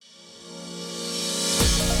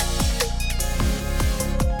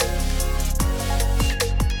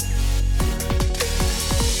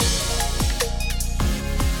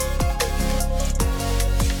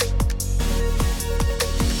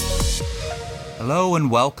Hello and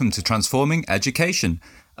welcome to Transforming Education,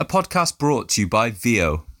 a podcast brought to you by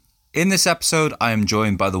VIO. In this episode, I am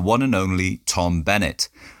joined by the one and only Tom Bennett,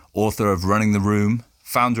 author of Running the Room,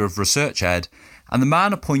 founder of ResearchEd, and the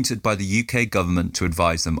man appointed by the UK government to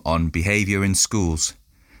advise them on behaviour in schools.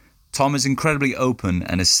 Tom is incredibly open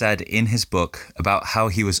and has said in his book about how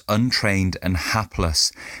he was untrained and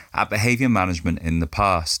hapless at behaviour management in the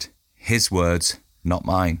past. His words, not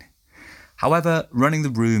mine. However, Running the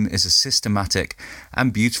Room is a systematic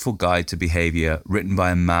and beautiful guide to behaviour written by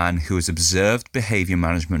a man who has observed behaviour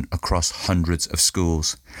management across hundreds of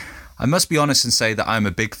schools. I must be honest and say that I'm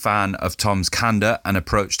a big fan of Tom's candour and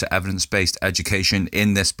approach to evidence-based education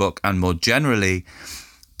in this book and more generally,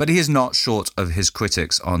 but he is not short of his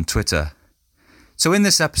critics on Twitter. So in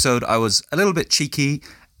this episode, I was a little bit cheeky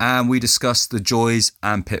and we discussed the joys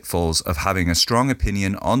and pitfalls of having a strong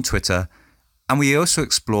opinion on Twitter. And we also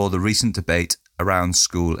explore the recent debate around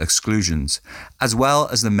school exclusions, as well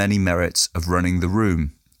as the many merits of running the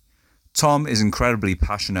room. Tom is incredibly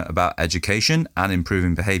passionate about education and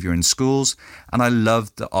improving behaviour in schools, and I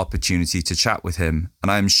loved the opportunity to chat with him, and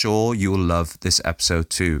I am sure you will love this episode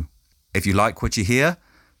too. If you like what you hear,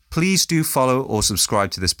 please do follow or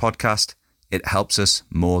subscribe to this podcast. It helps us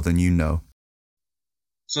more than you know.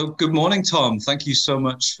 So good morning, Tom. Thank you so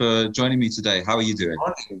much for joining me today. How are you doing?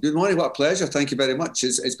 Good morning. What a pleasure. Thank you very much.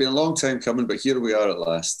 It's been a long time coming, but here we are at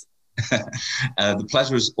last. The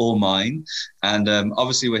pleasure is all mine. And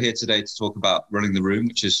obviously we're here today to talk about Running the Room,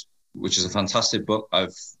 which is a fantastic book.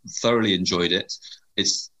 I've thoroughly enjoyed it.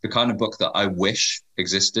 It's the kind of book that I wish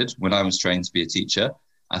existed when I was trained to be a teacher.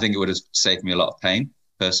 I think it would have saved me a lot of pain,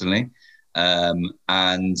 personally.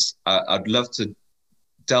 And I'd love to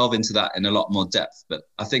delve into that in a lot more depth, but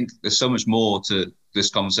I think there's so much more to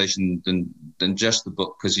this conversation than just the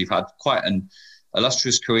book, because you've had quite an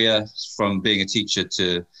illustrious career from being a teacher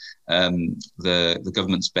to the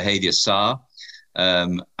government's behaviour SAR,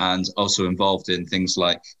 and also involved in things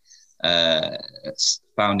like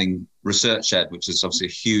founding ResearchEd, which is obviously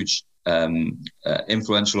a huge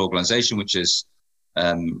influential organisation, which is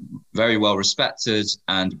very well respected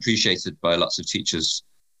and appreciated by lots of teachers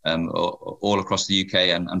all across the UK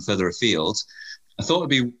and further afield. I thought it'd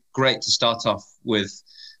be great to start off with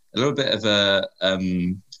a little bit of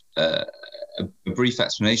a brief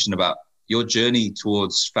explanation about your journey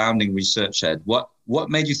towards founding ResearchEd. What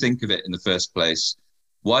made you think of it in the first place?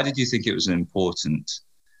 Why did you think it was important?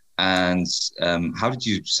 And how did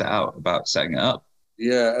you set out about setting it up?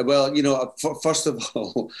 Yeah, well, first of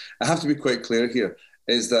all, I have to be quite clear here,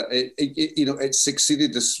 is that it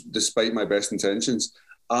succeeded despite my best intentions.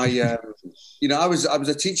 I was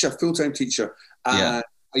a teacher, full-time teacher, and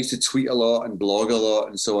I used to tweet a lot and blog a lot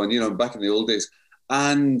and so on, back in the old days.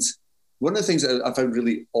 And one of the things that I found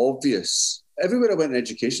really obvious, everywhere I went in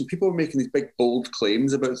education, people were making these big, bold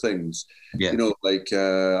claims about things, like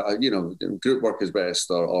group work is best,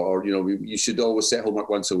 or you should always set homework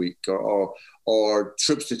once a week, or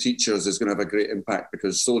trips to teachers is going to have a great impact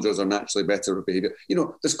because soldiers are naturally better at behaviour.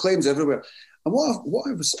 There's claims everywhere. And what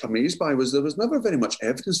I was amazed by was there was never very much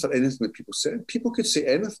evidence for anything that people said. People could say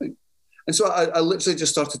anything. And so I literally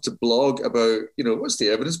just started to blog about, what's the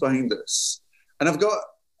evidence behind this? And I've got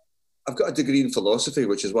a degree in philosophy,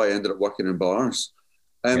 which is why I ended up working in bars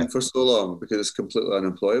for so long, because it's completely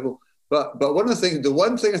unemployable. But the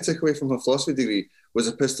one thing I took away from my philosophy degree was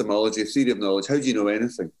epistemology, theory of knowledge. How do you know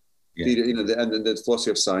anything? Theory, and the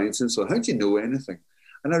philosophy of science and so on. How do you know anything?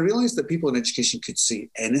 And I realised that people in education could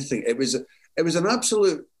say anything. It was an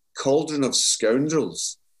absolute cauldron of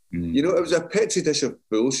scoundrels. It was a petri dish of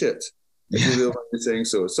bullshit, if you don't mind me saying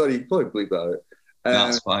so. Sorry, you can probably bleep that out.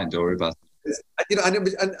 That's fine, don't worry about it. And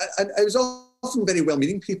it was often very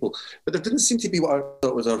well-meaning people, but there didn't seem to be what I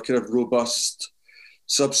thought was our kind of robust,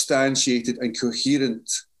 substantiated and coherent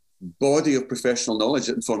body of professional knowledge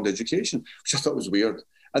that informed education, which I thought was weird.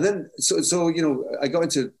 And then, I got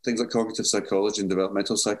into things like cognitive psychology and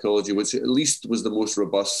developmental psychology, which at least was the most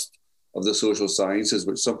robust of the social sciences,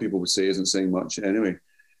 which some people would say isn't saying much anyway.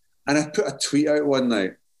 And I put a tweet out one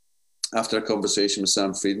night after a conversation with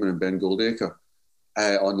Sam Friedman and Ben Goldacre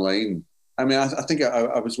online. I mean, I think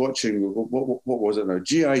I was watching, what was it now?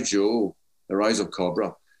 G.I. Joe, The Rise of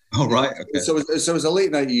Cobra. Oh, right. Okay. So it was a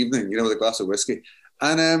late night evening, with a glass of whiskey.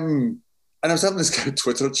 And I was having this kind of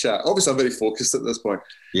Twitter chat. Obviously, I'm very focused at this point.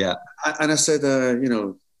 Yeah. And I said,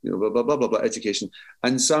 blah, blah, blah, blah, blah, education.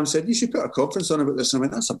 And Sam said, you should put a conference on about this. And I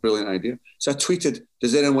went, that's a brilliant idea. So I tweeted,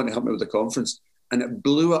 does anyone want to help me with the conference? And it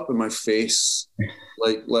blew up in my face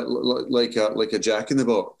like a jack in the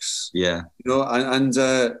box. Yeah.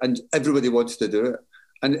 And everybody wanted to do it.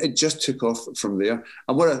 And it just took off from there.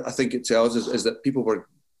 And what I think it tells us is that people were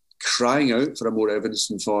crying out for a more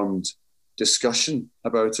evidence-informed discussion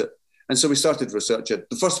about it. And so we started Research Ed.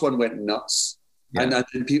 The first one went nuts. Yeah. And I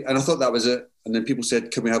thought that was it. And then people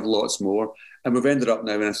said, can we have lots more? And we've ended up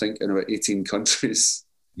now in, I think, in about 18 countries.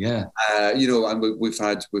 Yeah. And we've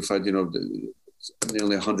had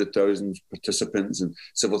nearly 100,000 participants and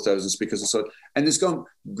several thousand speakers and so on. And it's gone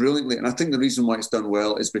brilliantly. And I think the reason why it's done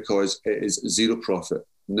well is because it is zero profit,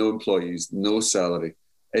 no employees, no salary.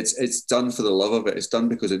 It's done for the love of it. It's done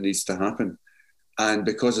because it needs to happen. And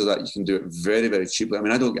because of that, you can do it very, very cheaply. I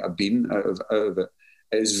mean, I don't get a bean out of it.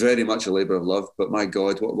 It's very much a labour of love, but my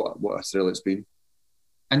God, what a thrill it's been.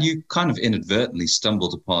 And you kind of inadvertently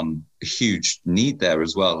stumbled upon a huge need there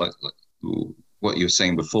as well, like what you were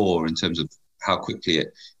saying before in terms of how quickly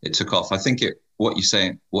it took off. I think what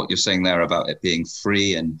you're saying there about it being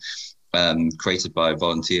free and created by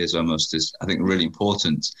volunteers almost is, I think, really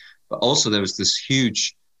important. But also there was this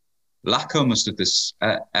huge lack almost of this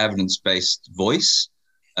evidence-based voice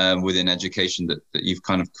within education that you've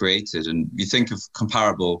kind of created. And you think of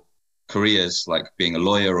comparable careers like being a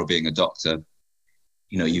lawyer or being a doctor,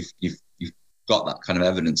 you've got that kind of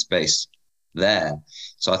evidence base there.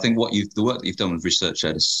 So I think the work that you've done with Research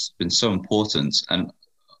Ed has been so important and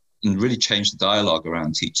really changed the dialogue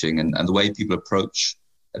around teaching and the way people approach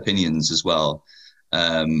opinions as well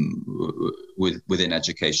within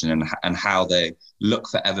education and how they look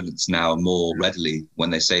for evidence now more readily when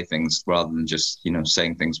they say things rather than just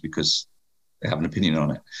saying things because they have an opinion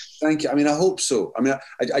on it. Thank you. I mean, I hope so. I mean,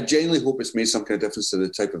 I genuinely hope it's made some kind of difference to the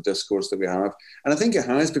type of discourse that we have. And I think it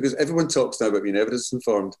has, because everyone talks now about being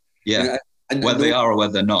evidence-informed. Yeah, whether they are or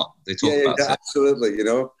whether they're not, they talk about it. Absolutely,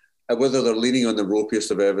 whether they're leaning on the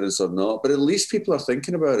ropiest of evidence or not. But at least people are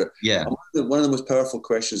thinking about it. Yeah. One of the most powerful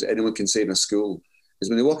questions anyone can say in a school is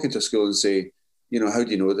when they walk into a school and say, how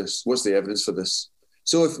do you know this? What's the evidence for this?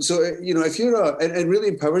 So if you're it really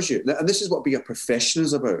empowers you. And this is what being a profession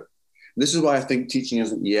is about. This is why I think teaching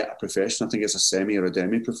isn't yet a profession. I think it's a semi or a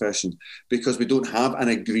demi-profession, because we don't have an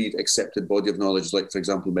agreed, accepted body of knowledge like, for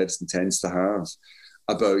example, medicine tends to have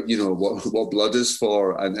about, what blood is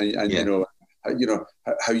for and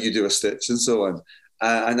how you do a stitch and so on.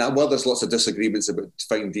 And while there's lots of disagreements about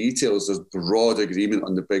fine details, there's broad agreement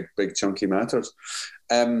on the big chunky matters.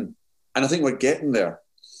 And I think we're getting there.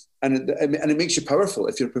 And it makes you powerful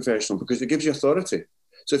if you're a professional, because it gives you authority.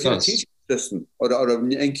 So if you're a teaching assistant or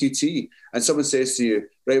an NQT and someone says to you,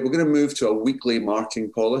 right, we're going to move to a weekly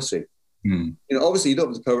marking policy. Obviously you don't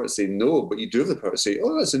have the power to say no, but you do have the power to say,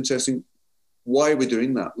 oh, that's interesting. Why are we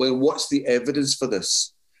doing that? Well, what's the evidence for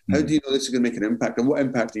this? How do you know this is going to make an impact? And what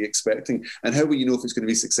impact are you expecting? And how will you know if it's going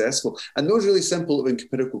to be successful? And those really simple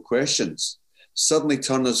empirical questions suddenly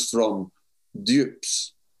turn us from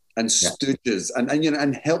dupes and stooges and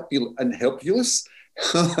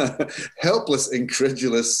helpless,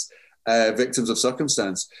 incredulous victims of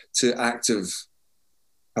circumstance to active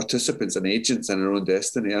participants and agents in our own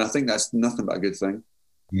destiny. And I think that's nothing but a good thing.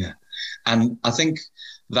 Yeah. And I think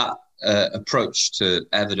that approach to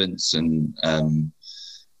evidence and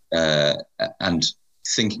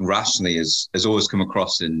thinking rationally has always come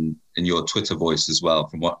across in your Twitter voice as well,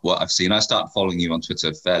 from what I've seen. I started following you on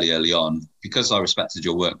Twitter fairly early on because I respected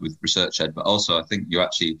your work with Research Ed, but also I think you're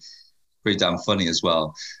actually pretty damn funny as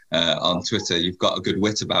well on Twitter. You've got a good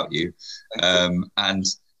wit about you. And,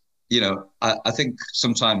 I think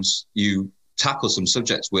sometimes you tackle some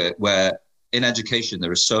subjects where in education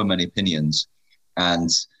there are so many opinions, and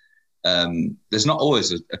there's not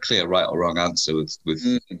always a clear right or wrong answer with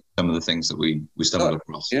some of the things that we stumble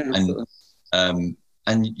across. Yeah,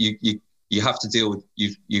 and you have to deal with,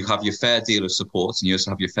 you have your fair deal of support, and you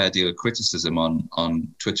also have your fair deal of criticism on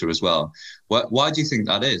Twitter as well. Why do you think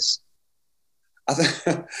that is? I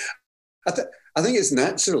think it's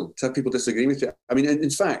natural to have people disagree with you. I mean, in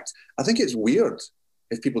fact, I think it's weird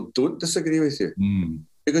if people don't disagree with you.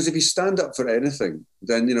 Because if you stand up for anything,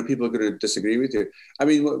 then people are going to disagree with you. I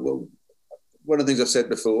mean, one of the things I've said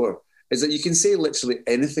before is that you can say literally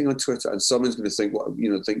anything on Twitter, and someone's going to think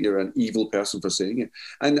you're an evil person for saying it.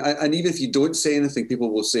 And even if you don't say anything,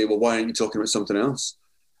 people will say, well, why aren't you talking about something else?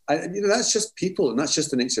 And that's just people, and that's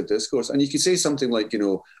just the nature of discourse. And you can say something like,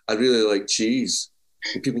 I really like cheese.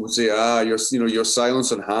 And people would say, your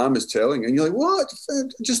silence on ham is telling. And you're like, what?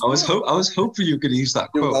 I was hoping you could use that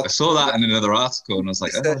quote. I saw that in another article, and I was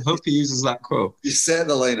like, I hope he uses that quote. You set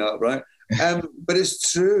the line up, right? But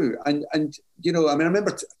it's true. And I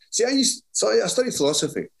remember, I studied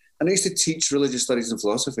philosophy, and I used to teach religious studies and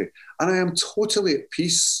philosophy. And I am totally at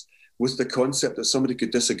peace with the concept that somebody could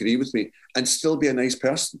disagree with me and still be a nice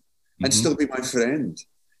person and still be my friend.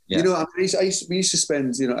 You know, I mean, we used to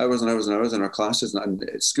spend, you know, hours and hours and hours in our classes and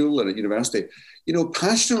at school and at university, you know,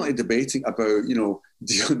 passionately debating about, you know,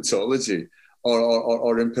 deontology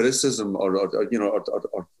or empiricism or you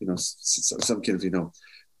know, some kind of, you know,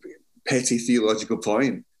 petty theological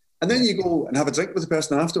point. And then you go and have a drink with the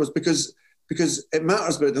person afterwards because it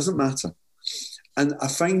matters, but it doesn't matter. And I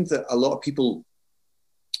find that a lot of people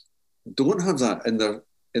don't have that in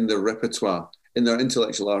their repertoire, in their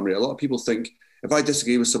intellectual armory. A lot of people think, if I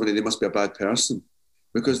disagree with somebody, they must be a bad person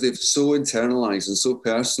because they've so internalized and so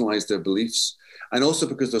personalized their beliefs. And also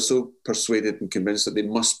because they're so persuaded and convinced that they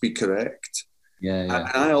must be correct. Yeah. And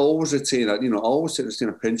I always retain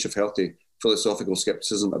a pinch of healthy philosophical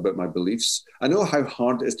skepticism about my beliefs. I know how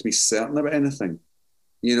hard it is to be certain about anything.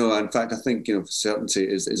 You know, in fact, I think, you know, certainty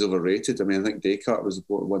is overrated. I mean, I think Descartes was the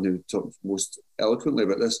one who talked most eloquently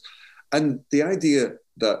about this. And the idea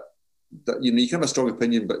that you know, you can have a strong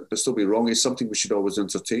opinion but still be wrong is something we should always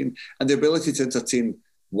entertain. And the ability to entertain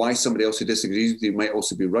why somebody else who disagrees with you might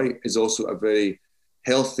also be right is also a very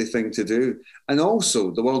healthy thing to do. And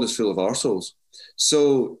also, the world is full of arseholes.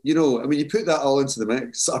 So, you know, I mean, you put that all into the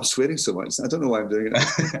mix. I'm swearing so much. I don't know why I'm doing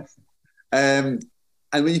it.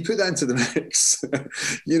 And when you put that into the mix,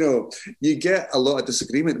 you know, you get a lot of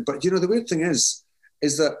disagreement. But, you know, the weird thing is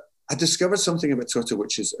that I discovered something about Twitter,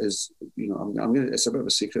 which is you know, I'm going to, it's a bit of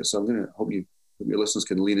a secret, so I'm going to hope your listeners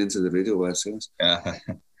can lean into the radio while I say this. Yeah.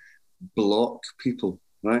 Block people,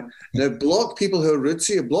 right? Now, block people who are rude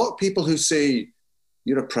to you, block people who say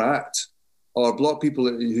you're a prat, or block people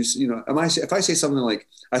who, you know, if I say something like,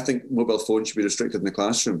 I think mobile phones should be restricted in the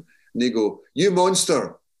classroom, and they go, you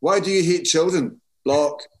monster, why do you hate children?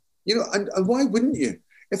 Block. You know, and why wouldn't you?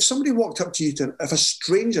 If somebody walked up to you, if a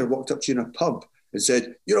stranger walked up to you in a pub and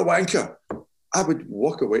said, you're a wanker, I would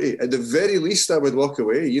walk away. At the very least, I would walk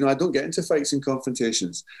away. You know, I don't get into fights and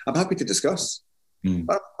confrontations. I'm happy to discuss.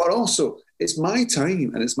 But also, it's my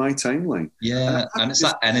time and it's my timeline. Yeah, and it's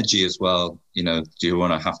that energy as well. You know, do you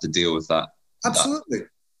want to have to deal with that? Absolutely.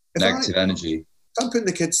 That negative energy. If I'm putting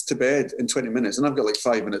the kids to bed in 20 minutes and I've got like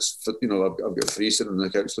 5 minutes, for, you know, I've got free sitting on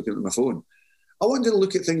the couch looking at my phone. I want to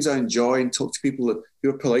look at things I enjoy and talk to people who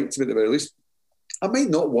are polite to me at the very least. I might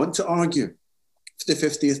not want to argue for the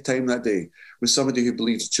 50th time that day with somebody who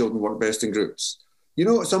believes children work best in groups. You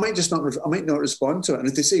know, so I might not respond to it. And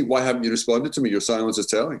if they say, why haven't you responded to me? Your silence is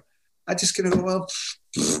telling. I just kind of go, well,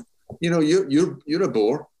 you know, you're a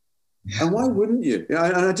bore. And why wouldn't you?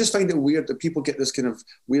 And I just find it weird that people get this kind of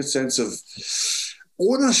weird sense of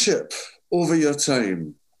ownership over your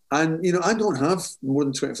time. And, you know, I don't have more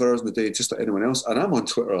than 24 hours in the day, just like anyone else. And I'm on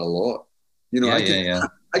Twitter a lot. You know,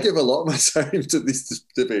 I give a lot of my time to these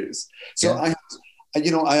debates. So I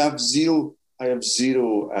have zero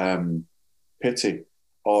pity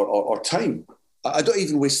or time. I don't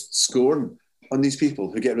even waste scorn on these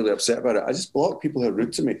people who get really upset about it. I just block people who are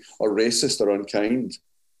rude to me or racist or unkind.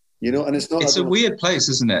 You know, and it's not. It's a weird place,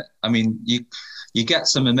 isn't it? I mean, you get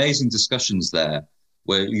some amazing discussions there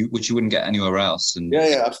which you wouldn't get anywhere else. And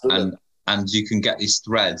absolutely. And you can get these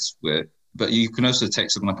threads but you can also take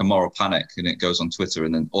something like a moral panic and it goes on Twitter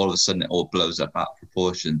and then all of a sudden it all blows up out of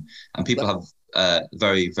proportion. And people have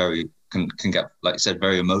very, very can get, like you said,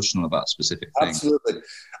 very emotional about specific things. Absolutely.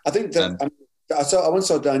 I think that I once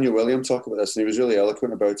saw Daniel William talk about this and he was really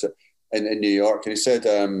eloquent about it in New York. And he said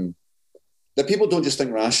that people don't just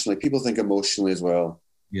think rationally, people think emotionally as well.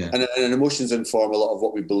 Yeah. And emotions inform a lot of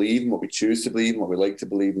what we believe and what we choose to believe and what we like to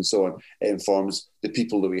believe and so on. It informs the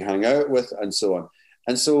people that we hang out with and so on.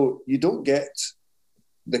 And so you don't get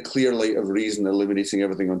the clear light of reason illuminating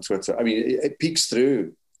everything on Twitter. I mean, it peeks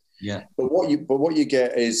through. Yeah. But what you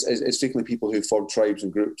get is frequently people who form tribes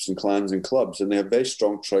and groups and clans and clubs, and they have very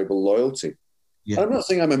strong tribal loyalty. Yeah. And I'm not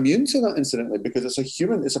saying I'm immune to that, incidentally, because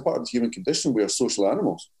it's a part of the human condition. We are social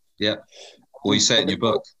animals. Yeah. Well, you say it in your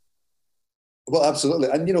book. Well, absolutely.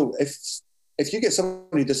 And, you know, if you get someone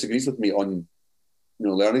who disagrees with me on, you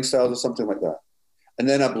know, learning styles or something like that, and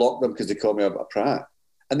then I block them because they call me a prat,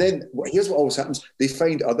 and then here's what always happens. They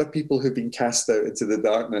find other people who've been cast out into the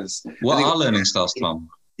darkness. What are learning styles, Tom?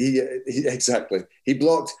 Exactly. He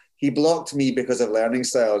blocked me because of learning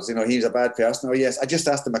styles. You know, he's a bad person. Oh, yes, I just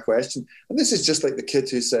asked him a question. And this is just like the kid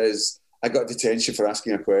who says, I got detention for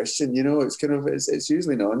asking a question. You know, it's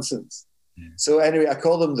usually nonsense. Yeah. So anyway, I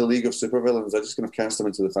call them the League of Supervillains. I just kind of cast them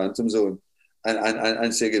into the Phantom Zone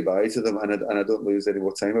and say goodbye to them. And I don't lose any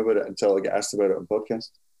more time about it until I get asked about it on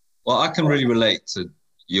podcast. Well, I can really relate to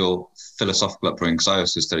your philosophical upbringing because I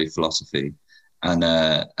also studied philosophy and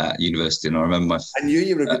at university. And I remember I knew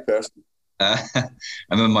you were a good person. I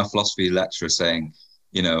remember my philosophy lecturer saying,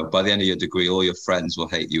 you know, by the end of your degree, all your friends will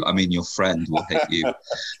hate you. I mean, your friend will hate you.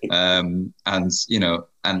 And, you know,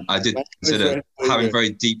 and I did consider having very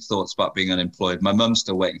deep thoughts about being unemployed. My mum's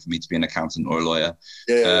still waiting for me to be an accountant or a lawyer.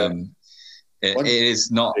 It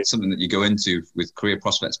is not something that you go into with career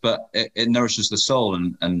prospects, but it nourishes the soul,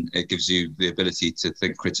 and it gives you the ability to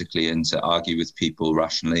think critically and to argue with people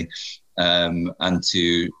rationally, and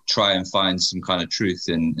to try and find some kind of truth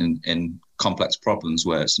in complex problems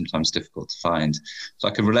where it's sometimes difficult to find. So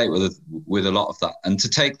I can relate with a lot of that. And to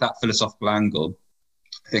take that philosophical angle,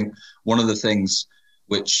 I think one of the things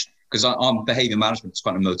which, because on behavior management, it's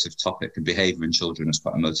quite an emotive topic, and behavior in children is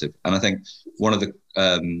quite emotive. And I think one of the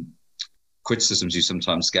criticisms you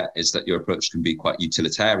sometimes get is that your approach can be quite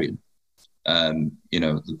utilitarian. You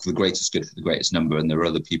know, the greatest good for the greatest number. And there are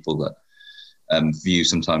other people that view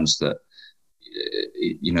sometimes that,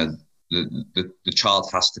 you know, the child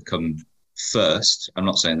has to come first. I'm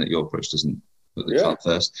not saying that your approach doesn't put the child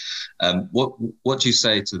first. What do you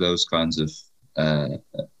say to those kinds of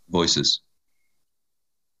voices?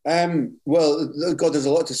 Well, God, there's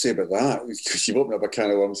a lot to say about that, because you've opened up a can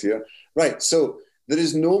of worms here. Right, so there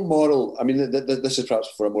is no moral, I mean, this is perhaps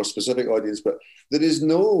for a more specific audience, but there is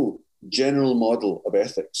no general model of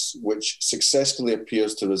ethics which successfully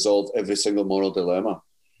appears to resolve every single moral dilemma.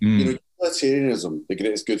 You know, utilitarianism, the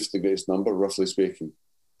greatest good for the greatest number, roughly speaking,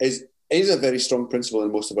 is a very strong principle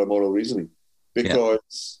in most of our moral reasoning, because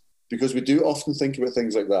we do often think about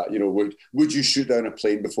things like that. You know, would you shoot down a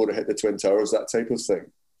plane before it hit the Twin Towers, that type of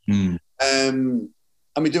thing.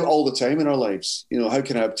 And we do it all the time in our lives. You know, how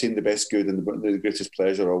can I obtain the best good and the greatest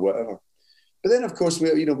pleasure or whatever? But then, of course,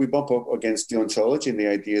 we bump up against deontology and the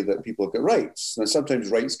idea that people have got rights. And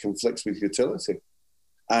sometimes rights conflicts with utility.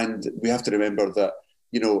 And we have to remember that,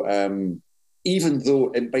 you know, even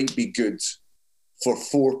though it might be good for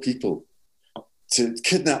 4 people to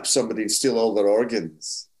kidnap somebody and steal all their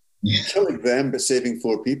organs, killing them but saving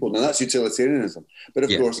 4 people, now that's utilitarianism. But of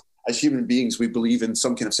course, as human beings, we believe in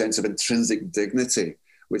some kind of sense of intrinsic dignity,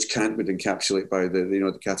 which Kant would encapsulate by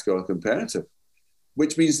the categorical imperative,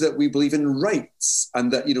 which means that we believe in rights,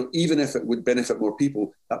 and that, you know, even if it would benefit more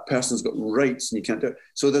people, that person's got rights and you can't do it.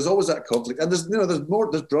 So there's always that conflict. And there's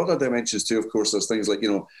broader dimensions too, of course. There's things like,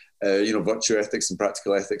 virtue ethics and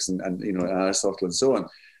practical ethics and Aristotle and so on.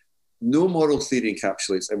 No moral theory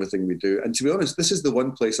encapsulates everything we do. And to be honest, this is the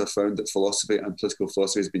one place I've found that philosophy and political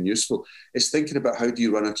philosophy has been useful. It's thinking about how do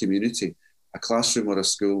you run a community, a classroom or a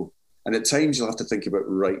school. And at times you'll have to think about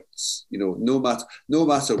rights. You know, no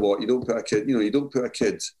matter what, you don't put a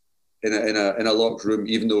kid in a locked room,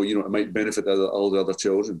 even though, you know, it might benefit all the other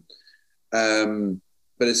children. But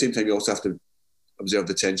at the same time, you also have to observe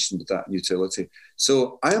the tension with that and utility.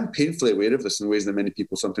 So I am painfully aware of this in ways that many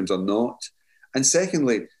people sometimes are not. And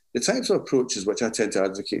secondly, the types of approaches which I tend to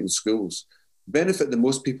advocate in schools benefit the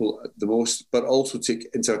most people the most, but also take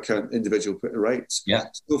into account individual rights. Yeah.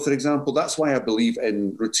 So, for example, that's why I believe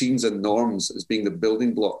in routines and norms as being the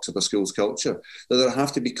building blocks of a school's culture, that there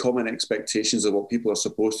have to be common expectations of what people are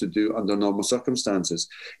supposed to do under normal circumstances.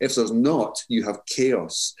 If there's not, you have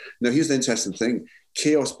chaos. Now, here's the interesting thing.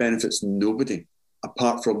 Chaos benefits nobody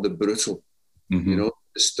apart from the brutal, you know,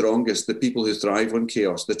 the strongest, the people who thrive on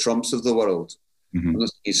chaos, the Trumps of the world. I'm not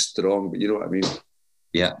saying he's strong, but you know what I mean?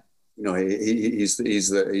 Yeah. You know, he's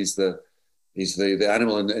the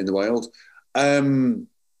animal in the wild. And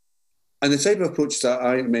the type of approach that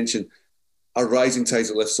I mentioned are rising tides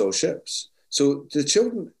that lifts all ships. So the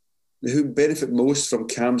children who benefit most from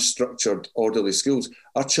calm, structured, orderly schools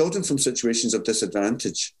are children from situations of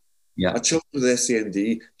disadvantage. Yeah. Are children with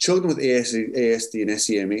SCND, children with ASD and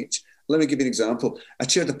SEMH. Let me give you an example. I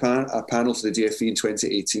chaired a panel for the DFE in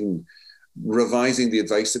 2018, revising the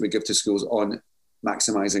advice that we give to schools on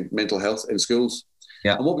maximising mental health in schools.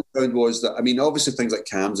 Yeah. And what we found was that, I mean, obviously things like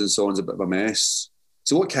CAMS and so on is a bit of a mess.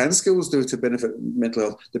 So what can schools do to benefit mental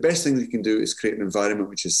health? The best thing they can do is create an environment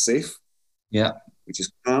which is safe, which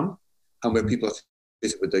is calm, and where people are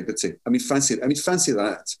treated with dignity. I mean, fancy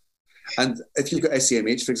that. And if you've got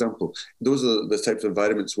SEMH, for example, those are the types of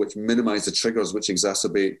environments which minimise the triggers which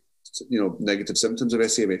exacerbate, you know, negative symptoms of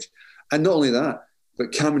SEMH. And not only that,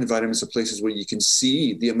 but calm environments are places where you can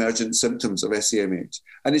see the emergent symptoms of SEMH.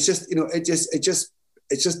 And it's just, you know, it's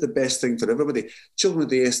just the best thing for everybody. Children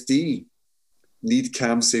with ASD need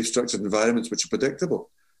calm, safe, structured environments which are predictable.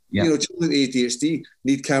 Yeah. You know, children with ADHD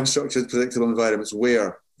need calm, structured, predictable environments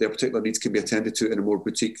where their particular needs can be attended to in a more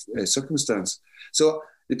boutique circumstance. So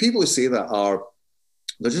the people who say that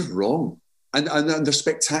they're just wrong. And they're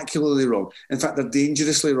spectacularly wrong. In fact, they're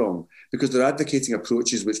dangerously wrong, because they're advocating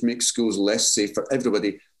approaches which make schools less safe for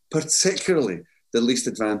everybody, particularly the least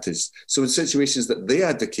advantaged. So in situations that they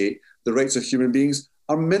advocate, the rights of human beings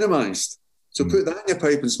are minimised. So put that in your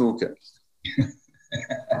pipe and smoke it.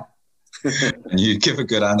 And you give a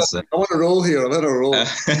good answer. I want a roll here. I'm in a roll.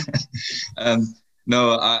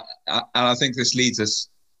 No, I think this leads us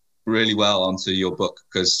really well onto your book,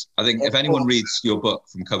 because I think if anyone reads your book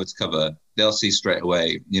from cover to cover, they'll see straight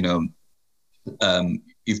away, you've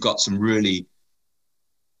got some really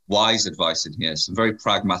wise advice in here, some very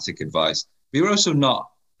pragmatic advice. But you're also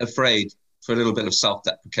not afraid for a little bit of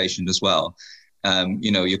self-deprecation as well.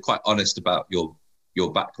 You're quite honest about your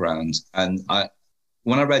background. And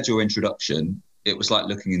when I read your introduction, it was like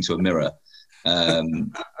looking into a mirror.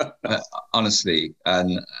 Honestly,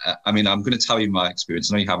 and I'm going to tell you my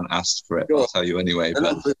experience. I know you haven't asked for it, but I'll tell you anyway.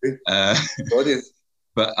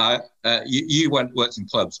 But you worked in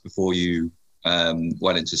clubs before you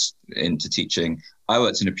went into teaching. I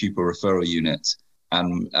worked in a pupil referral unit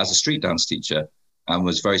and as a street dance teacher, and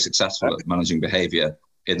was very successful at managing behaviour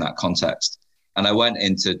in that context. And I went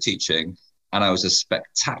into teaching, and I was a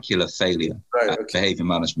spectacular failure at behaviour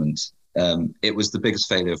management. It was the biggest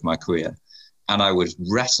failure of my career. And I would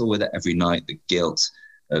wrestle with it every night, the guilt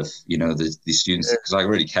of, the students, because I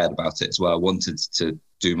really cared about it as well. I wanted to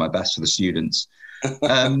do my best for the students.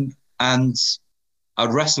 And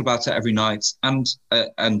I'd wrestle about it every night. And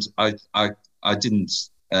I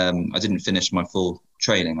didn't finish my full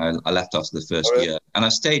training. I left after the first year. And I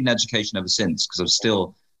stayed in education ever since, because I was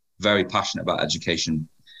still very passionate about education.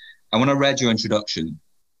 And when I read your introduction,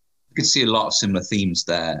 you could see a lot of similar themes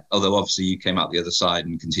there, although obviously you came out the other side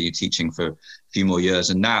and continued teaching for a few more years.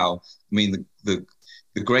 And now, the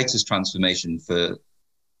greatest transformation for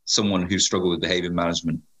someone who struggled with behavior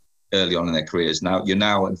management early on in their careers, you're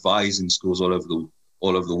now advising schools all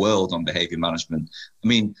over the world on behavior management.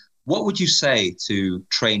 What would you say to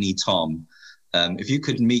trainee Tom if you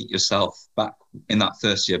could meet yourself back in that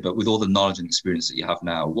first year, but with all the knowledge and experience that you have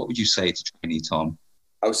now? What would you say to trainee Tom?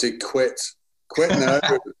 I would say quit now.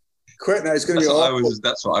 Quit now. It's going to be awful.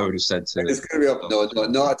 That's what I would have said too. It's going to be awful. No,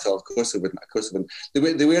 not at all. Of course it wouldn't.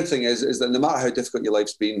 The weird thing is that no matter how difficult your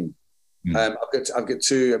life's been, I've got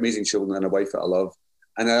two amazing children and a wife that I love,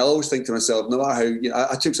 and I always think to myself, no matter how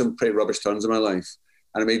I took some pretty rubbish turns in my life,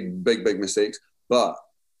 and I made big mistakes, but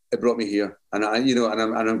it brought me here, and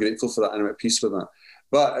I'm grateful for that, and I'm at peace with that.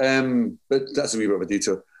 But that's a wee bit of a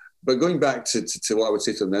detour. But going back to what I would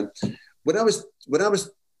say to them then, when I was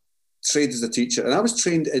trained as a teacher, and I was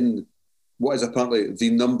trained in what is apparently the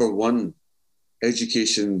number one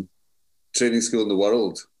education training school in the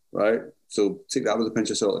world, right? So take that with a pinch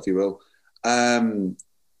of salt, if you will. And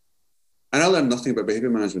I learned nothing about behaviour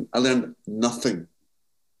management. I learned nothing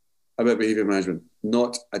about behaviour management,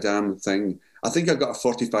 not a damn thing. I think I got a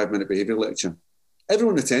 45-minute behaviour lecture.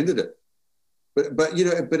 Everyone attended it, but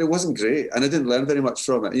it wasn't great, and I didn't learn very much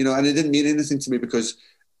from it, and it didn't mean anything to me, because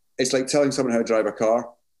it's like telling someone how to drive a car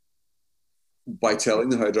by telling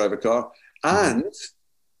them how to drive a car. And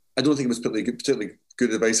I don't think it was particularly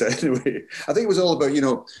good advice anyway. I think it was all about,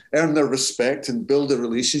 earn their respect and build a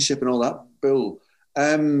relationship and all that bull,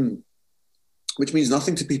 which means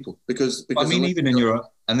nothing to people because even in your,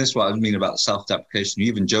 and this is what I mean about self-deprecation, you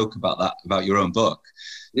even joke about that, about your own book.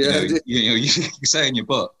 Yeah. You say in your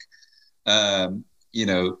book, reading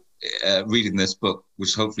this book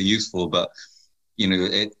was hopefully useful, but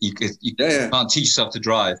you can't teach yourself to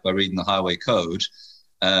drive by reading the highway code.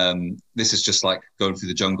 This is just like going through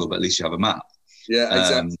the jungle, but at least you have a map. Yeah,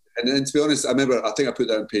 exactly. And to be honest, I think I put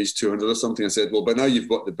that on page 200 or something. I said, well, by now you've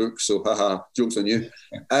got the book, so haha, joke's on you.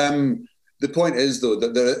 The point is, though,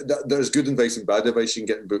 that there's good advice and bad advice you can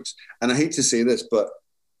get in books. And I hate to say this, but,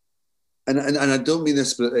 and I don't mean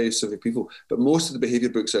this for specific people, but most of the behaviour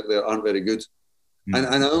books out there aren't very good. And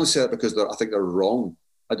I don't say that because I think they're wrong.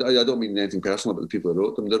 I don't mean anything personal about the people who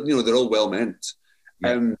wrote them. They're all well meant,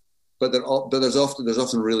 but there's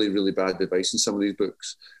often really, really bad advice in some of these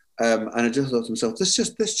books. And I just thought to myself, this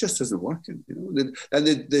just isn't working. And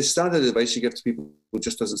the standard advice you give to people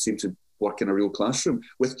just doesn't seem to work in a real classroom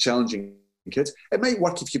with challenging kids. It might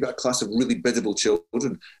work if you've got a class of really biddable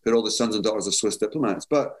children who are all the sons and daughters of Swiss diplomats.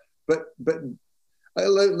 But let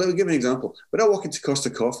me give an example. When I walk into Costa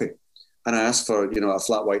Coffee and I ask for a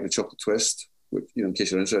flat white and a chocolate twist, which, in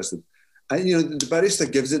case you're interested, and the barista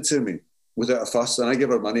gives it to me without a fuss, and I give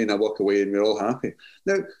her money and I walk away and we're all happy.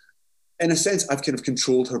 Now, in a sense, I've kind of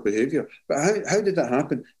controlled her behaviour. But how did that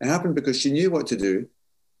happen? It happened because she knew what to do.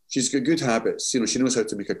 She's got good habits. She knows how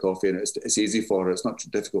to make a coffee, and it's easy for her. It's not too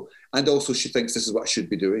difficult. And also, she thinks this is what I should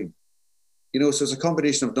be doing. So it's a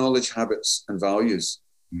combination of knowledge, habits, and values.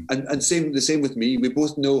 And the same with me. We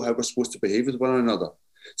both know how we're supposed to behave with one another.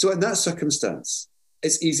 So in that circumstance,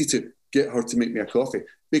 it's easy to get her to make me a coffee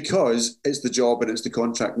because it's the job and it's the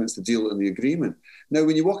contract and it's the deal and the agreement. Now,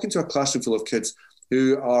 when you walk into a classroom full of kids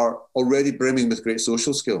who are already brimming with great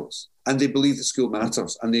social skills and they believe that school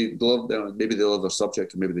matters and they love maybe they love their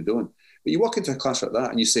subject or maybe they don't. But you walk into a class like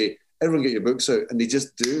that and you say, everyone get your books out, and they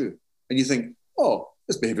just do. And you think, oh,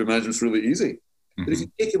 this behaviour management's really easy. Mm-hmm. But if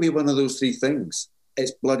you take away one of those three things,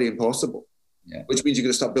 it's bloody impossible. Yeah. Which means you're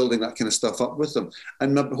going to start building that kind of stuff up with them.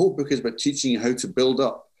 And my whole book is about teaching you how to build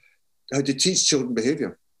up, how to teach children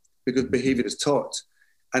behaviour, because behaviour is taught.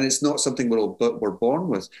 And it's not something we're born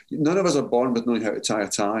with. None of us are born with knowing how to tie a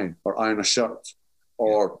tie or iron a shirt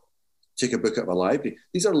or take a book out of a library.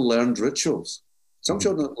 These are learned rituals. Some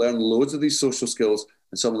children learn loads of these social skills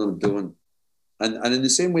and some of them don't. And in the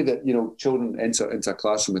same way that, children enter into a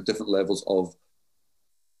classroom with different levels of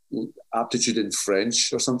aptitude in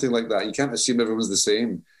French or something like that, you can't assume everyone's the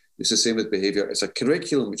same. It's the same with behaviour. It's a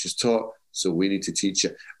curriculum which is taught, so we need to teach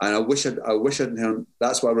it. And I wish I'd known.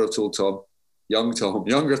 That's what I would have told Tom,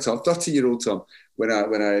 younger Tom, 30-year-old Tom, when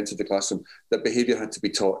I entered the classroom, that behaviour had to be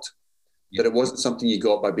taught. Yeah. That it wasn't something you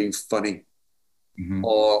got by being funny, mm-hmm.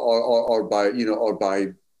 or by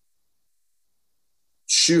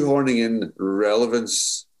shoehorning in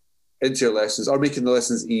relevance into your lessons or making the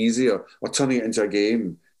lessons easier or turning it into a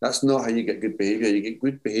game. That's not how you get good behaviour. You get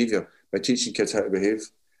good behaviour by teaching kids how to behave,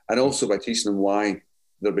 and also by teaching them why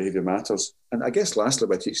their behaviour matters. And I guess lastly,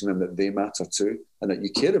 by teaching them that they matter too, and that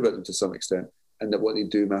you care about them to some extent, and that what they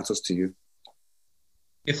do matters to you.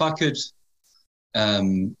 If I could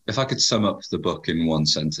sum up the book in one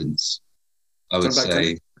sentence, I would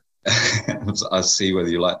say, I'll see whether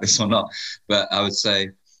you like this or not, but I would say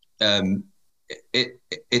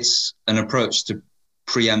it's an approach to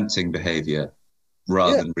preempting behaviour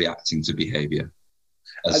rather than reacting to behaviour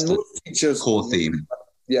as the core theme.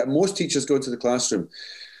 Yeah, most teachers go into the classroom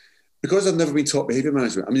because they've never been taught behaviour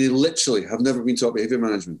management. I mean, they literally have never been taught behaviour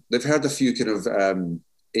management. They've heard a few kind of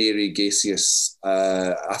airy, gaseous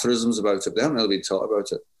aphorisms about it, but they haven't really been taught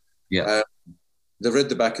about it. Yeah. They've read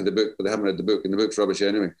the back of the book, but they haven't read the book, and the book's rubbish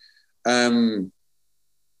anyway.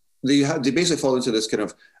 They basically fall into this kind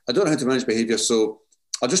of, I don't know how to manage behaviour, so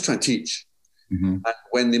I'll just try and teach. Mm-hmm. And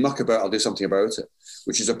when they muck about, I'll do something about it,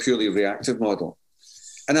 which is a purely reactive model.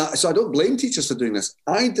 And so I don't blame teachers for doing this.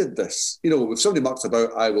 I did this. If somebody mucks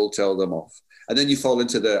about, I will tell them off. And then you fall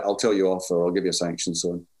into the I'll tell you off or I'll give you a sanction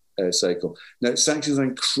cycle. Now, sanctions are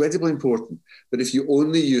incredibly important, but if you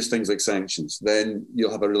only use things like sanctions, then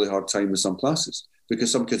you'll have a really hard time with some classes, because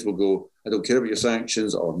some kids will go, I don't care about your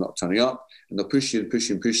sanctions, or I'm not turning up, and they'll push you and push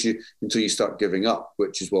you and push you until you start giving up,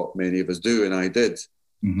 which is what many of us do, and I did.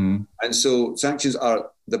 Mm-hmm. And so sanctions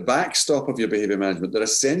are the backstop of your behaviour management. They're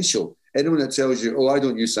essential. Anyone that tells you, I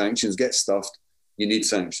don't use sanctions, get stuffed. You need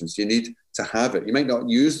sanctions. You need to have it. You might not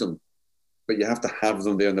use them, but you have to have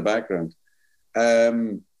them there in the background.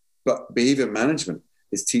 But behaviour management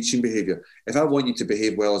is teaching behaviour. If I want you to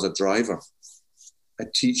behave well as a driver, I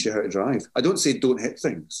teach you how to drive. I don't say don't hit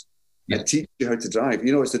things. Yeah. I teach you how to drive.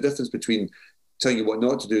 It's the difference between telling you what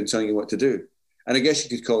not to do and telling you what to do. And I guess you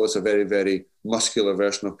could call this a very, very muscular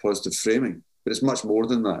version of positive framing, but it's much more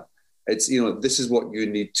than that. It's, this is what you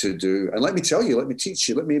need to do. And let me tell you, let me teach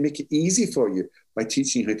you, let me make it easy for you by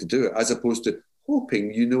teaching you how to do it, as opposed to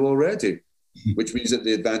hoping you know already, which means that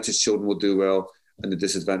the advantaged children will do well and the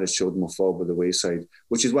disadvantaged children will fall by the wayside,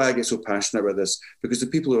 which is why I get so passionate about this, because the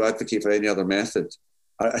people who advocate for any other method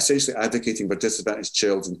are essentially advocating for disadvantaged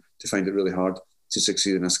children to find it really hard to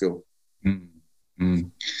succeed in a school. Mm-hmm.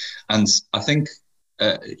 And I think,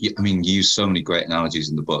 you use so many great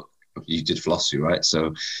analogies in the book. You did philosophy, right?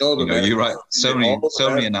 So, you write so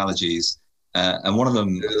many analogies. And one of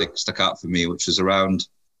them I think stuck out for me, which was around,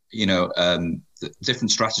 the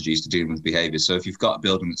different strategies to dealing with behavior. So if you've got a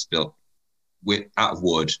building that's built out of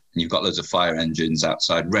wood and you've got loads of fire engines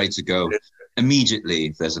outside ready to go immediately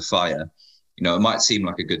if there's a fire, it might seem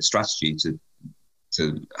like a good strategy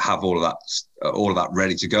to have all of that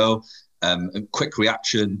ready to go, a quick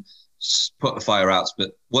reaction, put the fire out.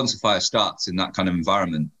 But once the fire starts in that kind of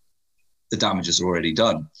environment, the damage is already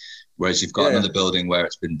done. Whereas you've got another building where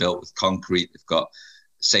it's been built with concrete, they've got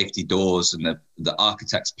safety doors, and the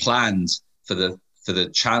architects planned for the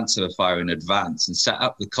chance of a fire in advance and set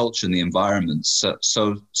up the culture and the environment so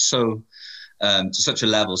to such a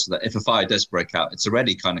level so that if a fire does break out, it's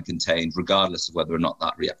already kind of contained, regardless of whether or not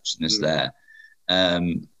that reaction is there.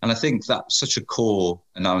 And I think that's such a core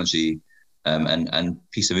analogy and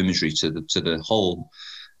piece of imagery to the whole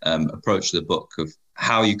approach to the book of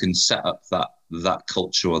how you can set up that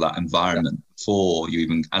culture or that environment before you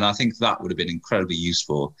even. And I think that would have been incredibly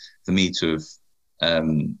useful for me to have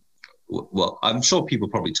well, I'm sure people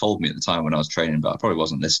probably told me at the time when I was training, but I probably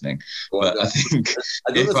wasn't listening. But I think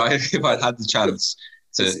if I'd had the chance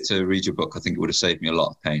to read your book, I think it would have saved me a lot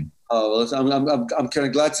of pain. Oh, well, I'm kind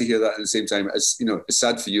of glad to hear that. At the same time, it's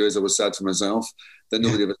sad for you as I was sad for myself that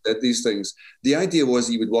nobody ever said these things. The idea was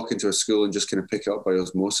that you would walk into a school and just kind of pick it up by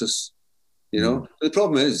osmosis. The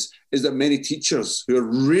problem is that many teachers who are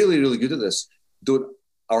really, really good at this don't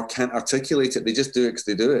or can't articulate it. They just do it because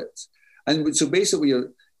they do it. And so basically,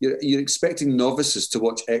 you're expecting novices to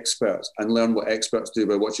watch experts and learn what experts do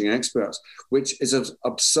by watching experts, which is as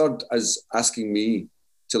absurd as asking me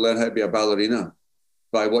to learn how to be a ballerina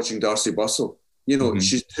by watching Darcy Bussell.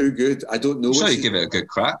 She's too good. I don't know. Sure, you give it a good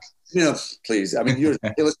crack. Please. I mean, you're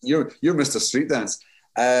Mr. Street Dance.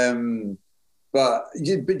 But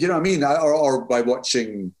you know what I mean? Or by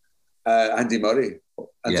watching Andy Murray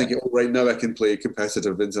and thinking, right now I can play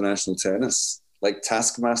competitive international tennis, like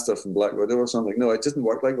Taskmaster from Black Widow or something. No, it doesn't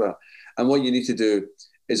work like that. And what you need to do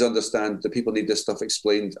is understand that people need this stuff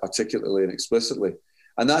explained articulately and explicitly.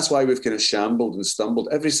 And that's why we've kind of shambled and stumbled.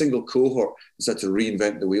 Every single cohort has had to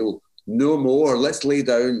reinvent the wheel. No more. Let's lay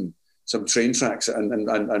down some train tracks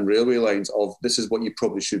and railway lines of this is what you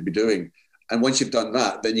probably should be doing. And once you've done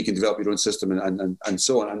that, then you can develop your own system and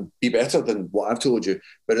so on and be better than what I've told you,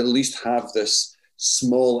 but at least have this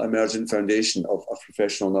small emergent foundation of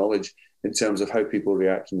professional knowledge in terms of how people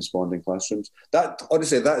react and respond in classrooms. That,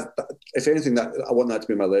 honestly, that if anything, that I want that to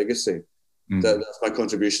be my legacy. That's my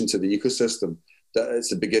contribution to the ecosystem, that it's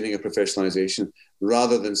the beginning of professionalization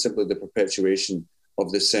rather than simply the perpetuation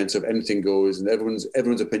of this sense of anything goes and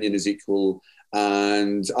everyone's opinion is equal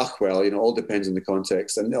and all depends on the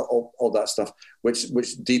context and all that stuff, which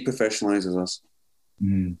deprofessionalizes us.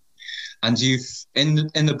 And you've in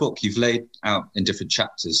the book you've laid out in different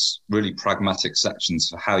chapters really pragmatic sections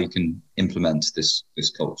for how you can implement this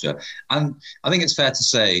culture. And I think it's fair to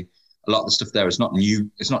say a lot of the stuff there is not new.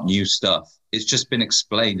 It's not new stuff. It's just been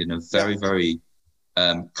explained in a very, very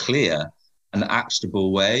clear and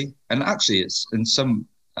actionable way. And actually, it's in some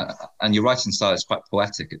and your writing style is quite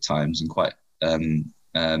poetic at times and quite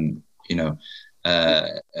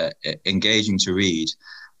engaging to read.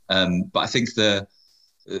 But I think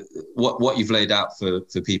what you've laid out for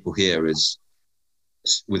people here is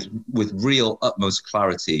with real utmost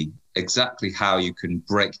clarity exactly how you can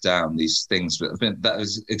break down these things that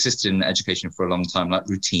has existed in education for a long time, like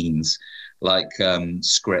routines, like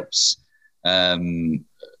scripts, and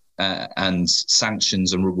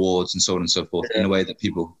sanctions and rewards and so on and so forth, in a way that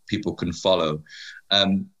people can follow.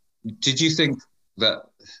 Did you think that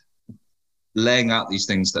laying out these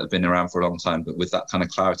things that have been around for a long time, but with that kind of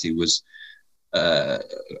clarity, was kind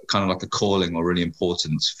of like a calling or really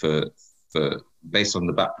important for based on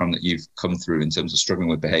the background that you've come through in terms of struggling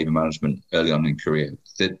with behavior management early on in your career?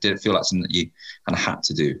 Did it feel like something that you kind of had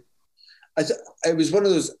to do? It was one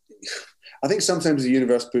of those. I think sometimes the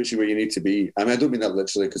universe puts you where you need to be. I mean, I don't mean that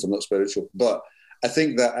literally because I'm not spiritual, but I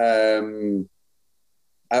think that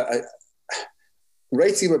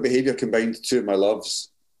writing about behavior combined two of my loves,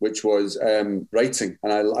 which was writing.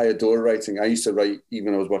 And I adore writing. I used to write even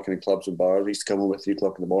when I was working in clubs and bars. I used to come home at 3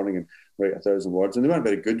 o'clock in the morning and write 1,000 words. And they weren't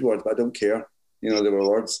very good words, but I don't care. They were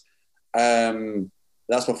words.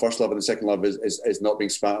 That's my first love. And the second love is not being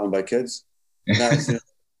spat on by kids. And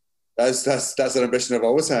that's an ambition I've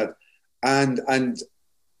always had. And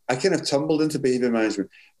I kind of tumbled into behavior management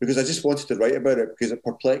because I just wanted to write about it because it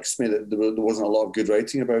perplexed me that there wasn't a lot of good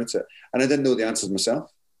writing about it. And I didn't know the answers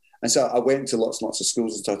myself. And so I went into lots and lots of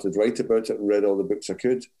schools and started to write about it and read all the books I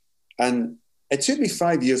could. And it took me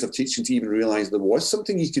 5 years of teaching to even realize there was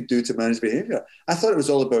something you could do to manage behavior. I thought it was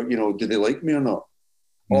all about, do they like me or not?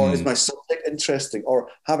 Or is my subject interesting? Or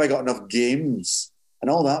have I got enough games? And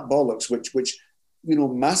all that bollocks, which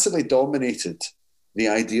massively dominated the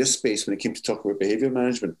idea space when it came to talking about behavior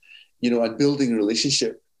management, and building a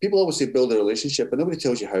relationship. People always say build a relationship, but nobody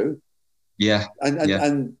tells you how. Yeah.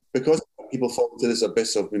 And because people fall into this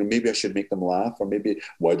abyss of, maybe I should make them laugh, or maybe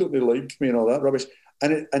why don't they like me and all that rubbish.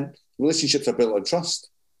 And relationships are built on trust.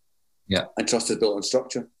 Yeah. And trust is built on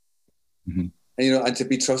structure. Mm-hmm. And to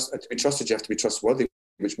be trusted, you have to be trustworthy,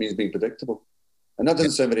 which means being predictable. And that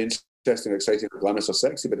doesn't sound very interesting or exciting or glamorous or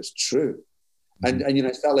sexy, but it's true. Mm-hmm. And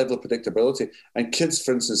it's that level of predictability. And kids,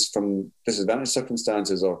 for instance, from disadvantaged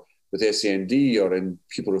circumstances or with SEND or in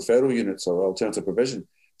pupil referral units or alternative provision,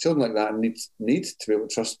 children like that need to be able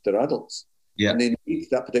to trust their adults. Yeah. And they need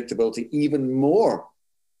that predictability even more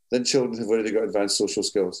than children who've already got advanced social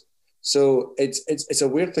skills. So it's a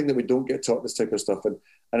weird thing that we don't get taught this type of stuff. And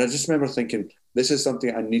I just remember thinking, this is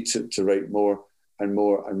something I need to write more and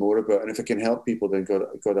more and more about. And if it can help people, then God,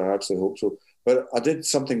 I absolutely hope so. But I did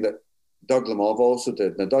something that Doug Lemov also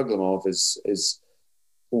did. Now, Doug Lemov is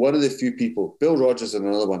one of the few people, Bill Rogers is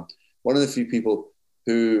another one of the few people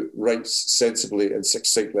who writes sensibly and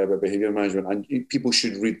succinctly about behaviour management, and people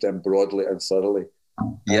should read them broadly and thoroughly.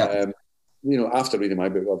 Yeah. After reading my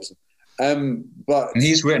book, obviously. And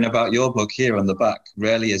he's written about your book here on the back.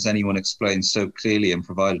 Rarely has anyone explained so clearly and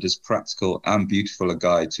provided as practical and beautiful a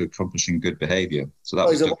guide to accomplishing good behaviour. So that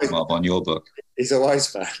was Doug Lemov on your book. He's a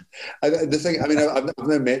wise man. And the thing, I mean, I've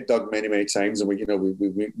now met Doug many, many times, and we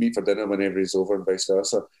meet for dinner whenever he's over, and vice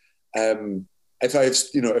versa.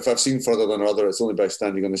 If I've seen further than other, it's only by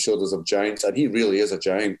standing on the shoulders of giants, and he really is a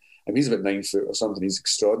giant. I mean, he's about 9 foot or something. He's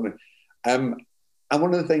extraordinary. And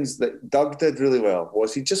one of the things that Doug did really well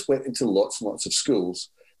was he just went into lots and lots of schools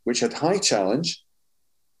which had high challenge,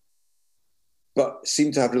 but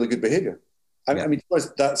seemed to have really good behaviour. I mean,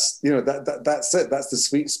 that's it. That's the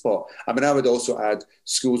sweet spot. I mean, I would also add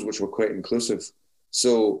schools which were quite inclusive.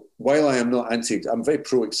 So while I am not I'm very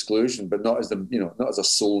pro exclusion, but not as a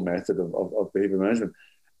sole method of behaviour management.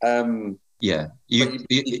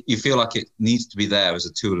 You feel like it needs to be there as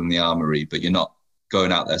a tool in the armory, but you're not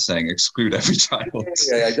going out there saying exclude every child,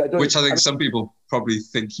 which I think some people probably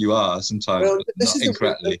think you are sometimes, not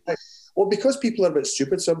incorrectly. Well, because people are a bit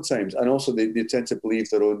stupid sometimes, and also they tend to believe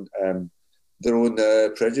their own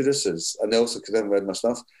prejudices, and they also, because I haven't read my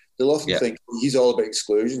stuff, they'll often think he's all about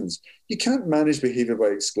exclusions. You can't manage behaviour by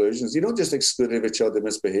exclusions. You don't just exclude every child that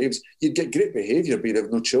misbehaves. You'd get great behaviour, but you'd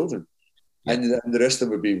have no children, and the rest of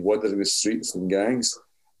them would be wandering the streets and gangs.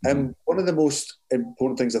 One of the most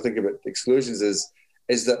important things I think about exclusions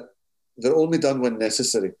is that they're only done when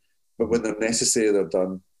necessary, but when they're necessary, they're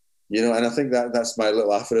done. And I think that's my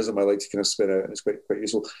little aphorism I like to kind of spin out, and it's quite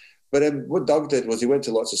useful. But what Doug did was he went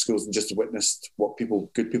to lots of schools and just witnessed what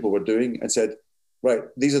good people were doing and said, right,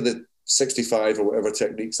 these are the 65 or whatever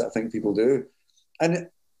techniques that I think people do. And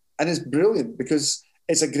it's brilliant because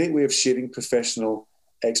it's a great way of sharing professional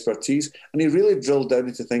expertise. And he really drilled down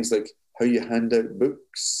into things like how you hand out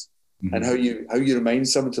books and how you remind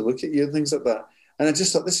someone to look at you and things like that. And I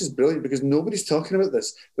just thought, this is brilliant because nobody's talking about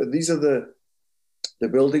this, but these are the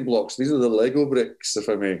building blocks. These are the Lego bricks, if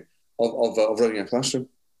I may, of running a classroom.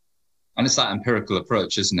 And it's that empirical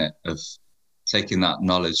approach, isn't it, of taking that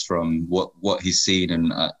knowledge from what he's seen.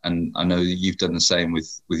 And I know you've done the same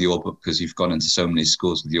with your book, because you've gone into so many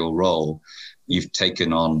schools with your role. You've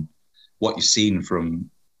taken on what you've seen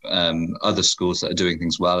from other schools that are doing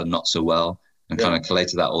things well and not so well, and kind of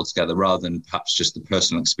collated that all together, rather than perhaps just the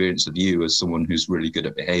personal experience of you as someone who's really good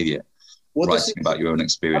at behaviour, writing about your own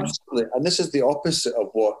experience. Absolutely. And this is the opposite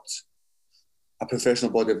of what a professional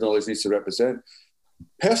body of knowledge needs to represent.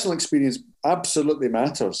 Personal experience absolutely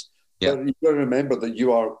matters. Yeah. But you've got to remember that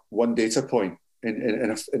you are one data point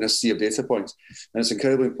in a sea of data points. And it's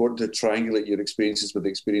incredibly important to triangulate your experiences with the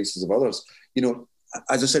experiences of others.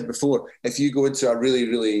 As I said before, if you go into a really,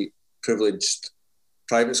 really privileged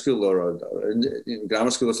private school or in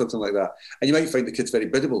grammar school or something like that, and you might find the kids very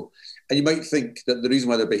biddable, and you might think that the reason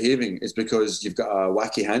why they're behaving is because you've got a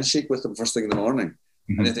wacky handshake with them first thing in the morning,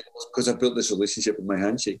 and they think, well, it's because I've built this relationship with my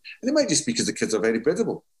handshake. And it might just be because the kids are very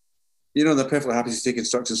biddable, and they're perfectly happy to take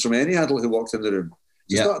instructions from any adult who walks in the room.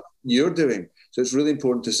 So it's not what you're doing. So it's really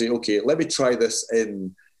important to say, okay, let me try this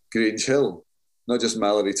in Grange Hill, not just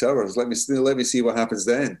Mallory Towers. Let me see what happens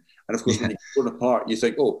then. And of course, when you go apart, you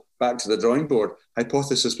think, oh, back to the drawing board.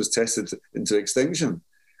 Hypothesis was tested into extinction.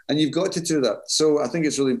 And you've got to do that. So I think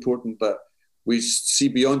it's really important that we see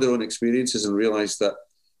beyond our own experiences and realise that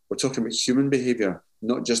we're talking about human behaviour,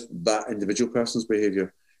 not just that individual person's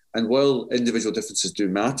behaviour. And while individual differences do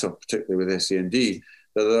matter, particularly with SEND, that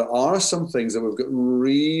there are some things that we've got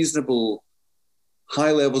reasonable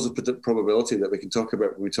high levels of probability that we can talk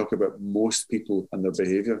about when we talk about most people and their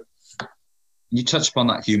behaviour. You touch upon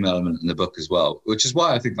that human element in the book as well, which is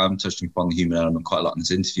why I think I'm touching upon the human element quite a lot in this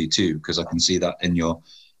interview too, because I can see that in your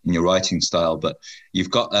writing style. But you've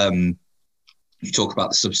got you talk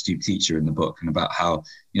about the substitute teacher in the book and about how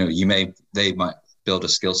they might build a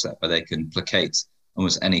skill set where they can placate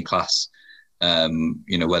almost any class,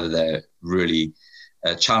 whether they're really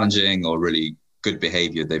challenging or really good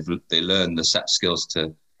behaviour. They learn the set skills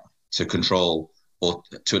to control or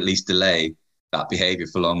to at least delay that behaviour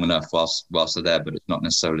for long enough whilst they're there, but it's not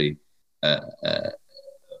necessarily a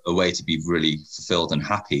way to be really fulfilled and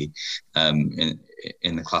happy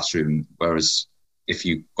in the classroom. Whereas if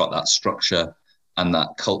you've got that structure and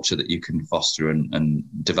that culture that you can foster and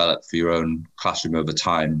develop for your own classroom over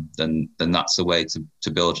time, then that's a way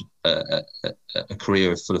to build a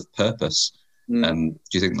career full of purpose. Do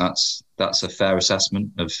you think that's a fair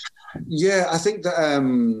assessment of? Yeah, I think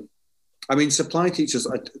that I mean, supply teachers,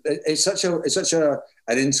 it's such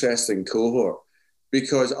an interesting cohort,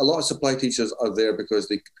 because a lot of supply teachers are there because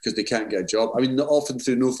they can't get a job. I mean, often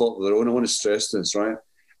through no fault of their own. I want to stress this, right?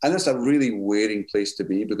 And that's a really wearing place to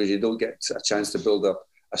be, because you don't get a chance to build up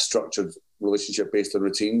a structured relationship based on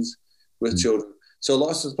routines with children. So a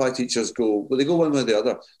lot of supply teachers they go one way or the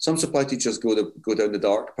other. Some supply teachers go down the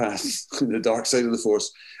dark path, the dark side of the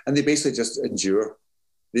force, and they basically just endure.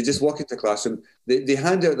 They just walk into classroom, they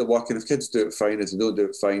hand out the work, and if kids do it, fine. If they don't do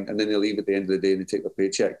it, fine. And then they leave at the end of the day and they take their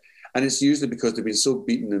paycheck. And it's usually because they've been so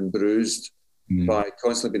beaten and bruised by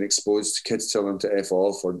constantly being exposed to kids telling them to F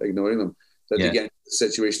off or ignoring them, that they get into the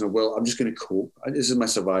situation of, well, I'm just going to cope. This is my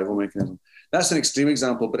survival mechanism. That's an extreme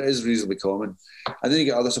example, but it is reasonably common. And then you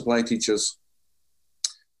get other supply teachers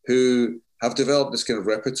who have developed this kind of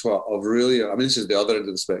repertoire of really, I mean, this is the other end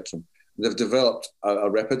of the spectrum. They've developed a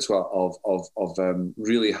repertoire of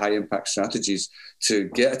really high impact strategies to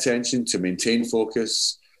get attention, to maintain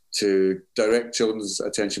focus, to direct children's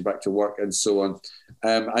attention back to work, and so on.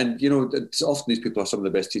 And, you know, often these people are some of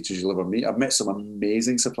the best teachers you'll ever meet. I've met some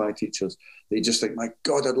amazing supply teachers. They just think, my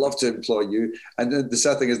God, I'd love to employ you. And then the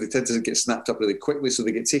sad thing is they tend to get snapped up really quickly, so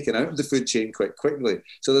they get taken out of the food chain quite quickly.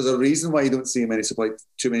 So there's a reason why you don't see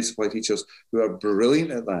too many supply teachers who are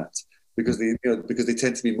brilliant at that, because they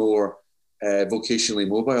tend to be more vocationally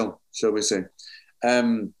mobile, shall we say.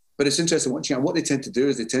 But it's interesting watching. And what they tend to do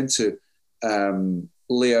is they tend to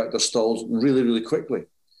lay out their stalls really, really quickly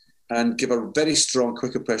and give a very strong,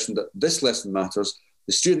 quick impression that this lesson matters,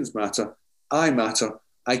 the students matter, I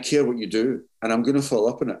care what you do, and I'm going to follow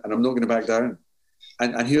up on it, and I'm not going to back down.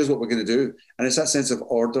 And here's what we're going to do. And it's that sense of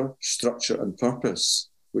order, structure, and purpose,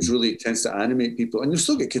 which really tends to animate people. And you'll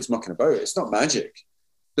still get kids mucking about. It's not magic,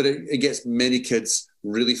 but it gets many kids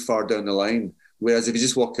really far down the line. Whereas if you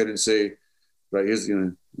just walk in and say, right, here's,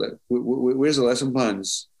 where's the lesson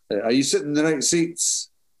plans? Are you sitting in the right seats?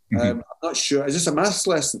 I'm not sure. Is this a maths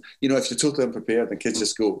lesson? You know, if you're totally unprepared, the kids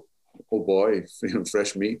just go, oh boy,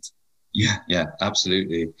 fresh meat. Yeah,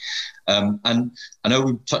 absolutely. And I know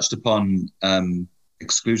we touched upon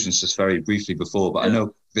exclusions just very briefly before, but I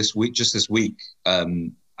know this week,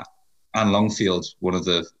 Anne Longfield, one of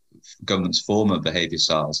the government's former behaviour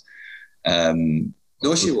SARs.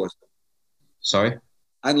 No, she wasn't. Sorry?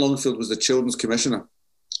 Anne Longfield was the Children's Commissioner.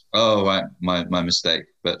 Oh, right. My mistake.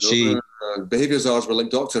 But behaviour SARs were like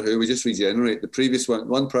Doctor Who. We just regenerate. The previous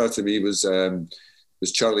one prior to me was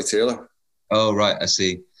Charlie Taylor. Oh, right. I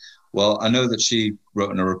see. Well, I know that she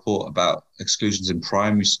wrote in a report about exclusions in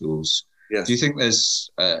primary schools. Yes. Do you think there's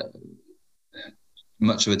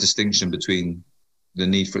much of a distinction between the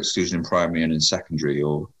need for exclusion in primary and in secondary,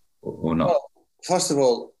 or not? Well, first of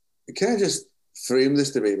all, can I just frame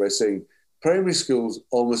this debate by saying primary schools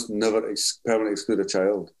almost never permanently exclude a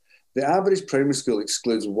child. The average primary school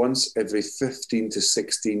excludes once every 15 to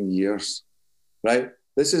 16 years, right?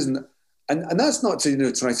 This isn't, and that's not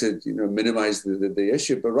to try to minimise the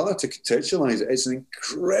issue, but rather to contextualise it. It's an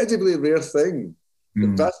incredibly rare thing. The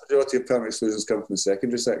vast majority of permanent exclusions come from the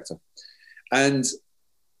secondary sector, and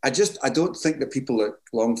I don't think that people at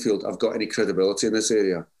Longfield have got any credibility in this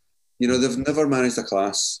area. They've never managed a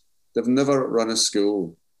class, they've never run a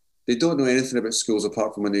school, they don't know anything about schools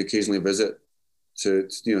apart from when they occasionally visit to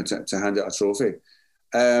hand out a trophy.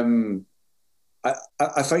 I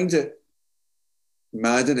find it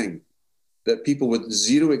maddening that people with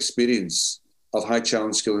zero experience of high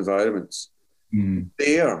challenge school environments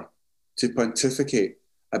dare to pontificate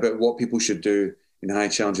about what people should do in high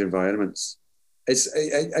challenge environments. I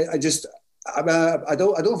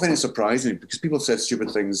don't find it surprising, because people have said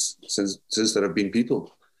stupid things since there have been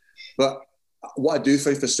people. But what I do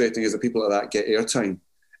find frustrating is that people like that get airtime.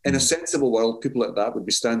 In a sensible world, people like that would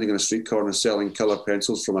be standing in a street corner selling coloured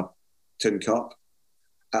pencils from a tin cup,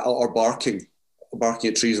 or barking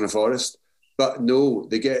at trees in a forest. But no,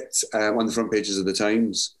 they get on the front pages of the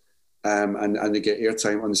Times, and they get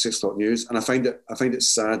airtime on the 6 o'clock news. And I find it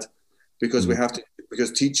sad, because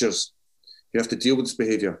because teachers who have to deal with this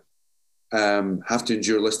behaviour have to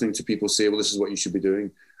endure listening to people say, well, this is what you should be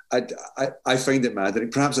doing. I find it maddening.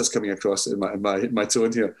 Perhaps that's coming across in my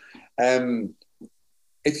tone here.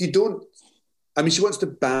 If you don't, she wants to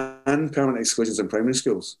ban permanent exclusions in primary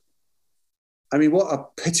schools. What a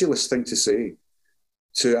pitiless thing to say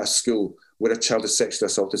to a school where a child has sexually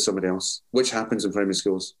assaulted somebody else, which happens in primary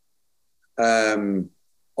schools,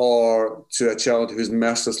 or to a child who's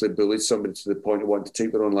mercilessly bullied somebody to the point of wanting to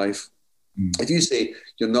take their own life. If you say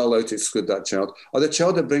you're not allowed to exclude that child, or the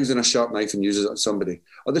child that brings in a sharp knife and uses it on somebody,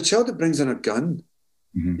 or the child that brings in a gun,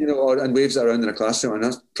 and waves it around in a classroom, and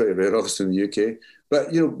that's pretty rare, obviously, in the UK.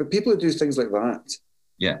 But but people who do things like that,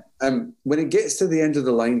 Yeah. When it gets to the end of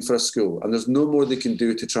the line for a school and there's no more they can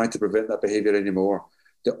do to try to prevent that behaviour anymore,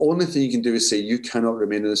 the only thing you can do is say, you cannot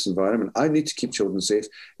remain in this environment. I need to keep children safe.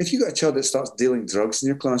 If you've got a child that starts dealing drugs in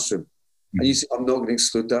your classroom, and you say, I'm not going to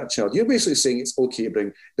exclude that child, you're basically saying it's okay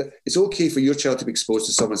for your child to be exposed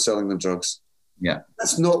to someone selling them drugs. Yeah.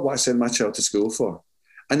 That's not what I send my child to school for.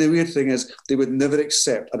 And the weird thing is, they would never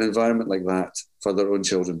accept an environment like that for their own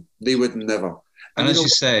children. They would never. And as you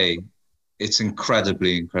say, it's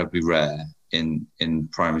incredibly, incredibly rare in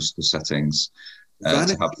primary school settings to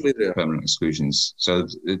have permanent exclusions. So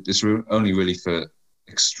it's only really for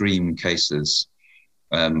extreme cases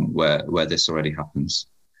where this already happens.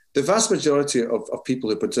 The vast majority of people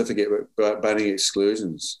who pontificate about banning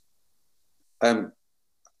exclusions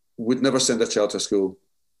would never send their child to a school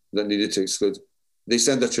that needed to exclude. They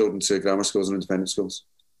send their children to grammar schools and independent schools.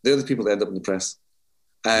 They're the people that end up in the press.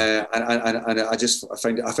 And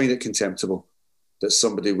I find it contemptible that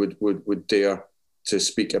somebody would dare to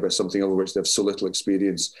speak about something over which they have so little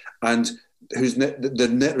experience, and the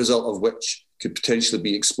net result of which could potentially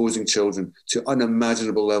be exposing children to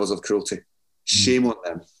unimaginable levels of cruelty. Shame on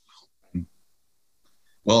them.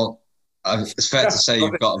 Well, it's fair to say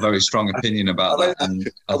you've got a very strong opinion about that. And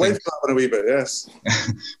I went for that one a wee bit, yes.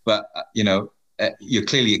 But, you're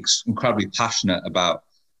clearly incredibly passionate about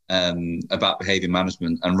behaviour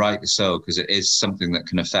management, and rightly so, because it is something that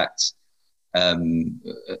can affect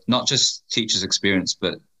not just teachers' experience,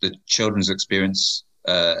 but the children's experience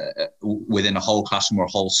within a whole classroom or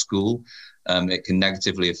a whole school. It can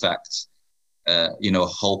negatively affect a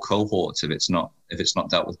whole cohort if it's not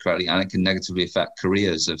dealt with correctly, and it can negatively affect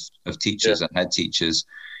careers of teachers and head teachers.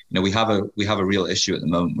 We have a real issue at the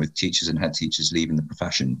moment with teachers and head teachers leaving the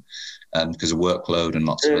profession because of workload and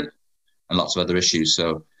lots of other issues.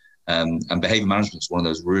 So, and behaviour management is one of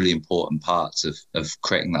those really important parts of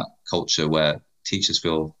creating that culture where teachers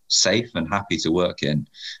feel safe and happy to work in.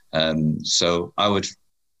 So I would,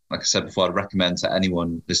 like I said before, I'd recommend to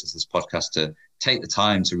anyone listening to this podcast to take the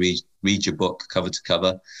time to read your book cover to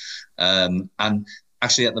cover. And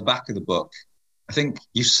actually at the back of the book, I think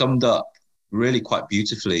you summed up really quite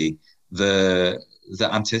beautifully the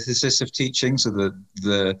antithesis of teaching. So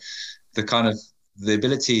the kind of the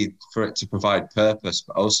ability for it to provide purpose,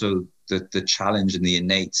 but also the challenge and the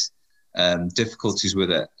innate difficulties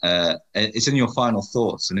with it. It's in your final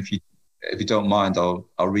thoughts. And if you don't mind, I'll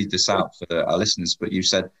read this out for our listeners. But you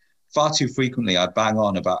said, far too frequently I bang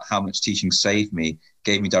on about how much teaching saved me,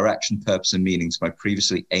 gave me direction, purpose and meaning to my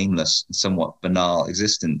previously aimless and somewhat banal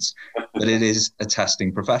existence. But it is a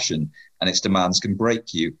testing profession and its demands can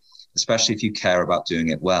break you, especially if you care about doing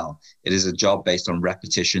it well. It is a job based on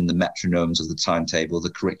repetition, the metronomes of the timetable, the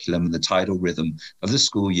curriculum and the tidal rhythm of the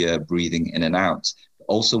school year breathing in and out, but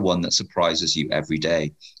also one that surprises you every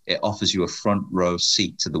day. It offers you a front row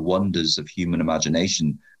seat to the wonders of human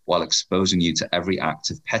imagination while exposing you to every act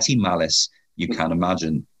of petty malice you can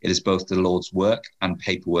imagine. It is both the Lord's work and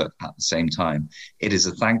paperwork at the same time. It is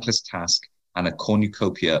a thankless task and a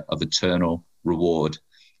cornucopia of eternal reward.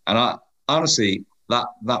 And I honestly,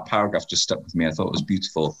 that paragraph just stuck with me. I thought it was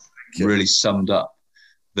beautiful. Really summed up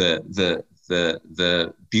the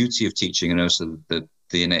beauty of teaching and also the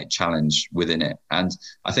innate challenge within it. And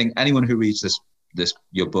I think anyone who reads this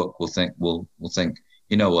your book will think,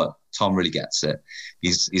 you know what, Tom really gets it.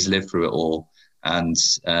 He's lived through it all, and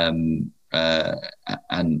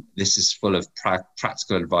this is full of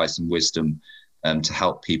practical advice and wisdom to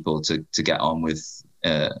help people to get on with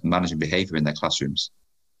managing behaviour in their classrooms.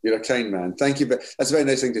 You're a kind man. Thank you. That's a very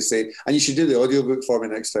nice thing to say. And you should do the audiobook for me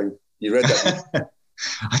next time. You read that?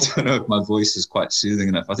 I don't know if my voice is quite soothing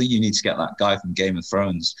enough. I think you need to get that guy from Game of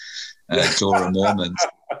Thrones, Jorah Mormont,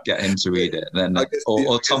 get him to read it. Then,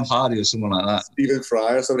 or Tom Hardy or someone like that. Stephen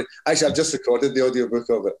Fry or somebody. Actually, I've just recorded the audiobook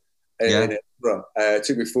of it in Edinburgh. It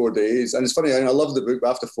took me 4 days. And it's funny, I love the book, but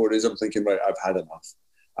after 4 days, I'm thinking, right, I've had enough.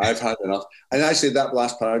 And actually, that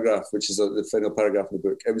last paragraph, which is the final paragraph in the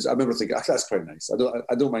book, I remember thinking, that's quite nice.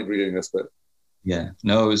 I don't mind reading this bit. Yeah,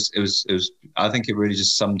 no, it was. I think it really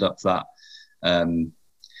just summed up that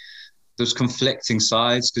those conflicting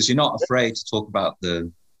sides, because you're not afraid to talk about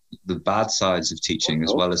the bad sides of teaching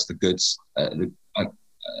as well as the goods.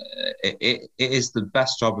 It is the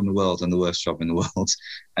best job in the world and the worst job in the world,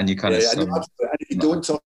 and you kind of. And if you don't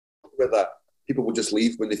talk about that, people will just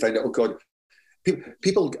leave when they find out. Oh God.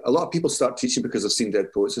 A lot of people start teaching because they've seen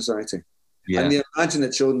Dead Poets Society. Yeah. And they imagine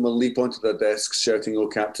that children will leap onto their desks shouting, "Oh,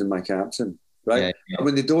 Captain, my Captain," right? Yeah. And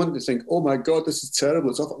when they don't, they think, "Oh my God, this is terrible.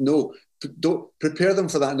 It's awful." No, don't prepare them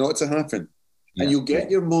for that not to happen. Yeah. And you'll get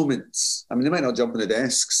your moments. I mean, they might not jump on the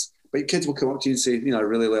desks, but your kids will come up to you and say, "I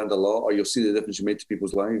really learned a lot," or you'll see the difference you made to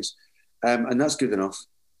people's lives. And that's good enough.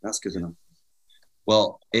 That's good enough.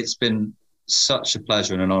 Well, it's been such a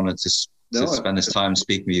pleasure and an honor to spend this time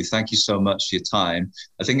speaking with you. Thank you so much for your time.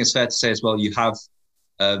 I think it's fair to say as well, you have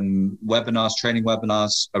webinars, training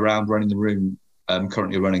webinars around Running the Room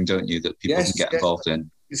currently running, don't you, that people can get involved in?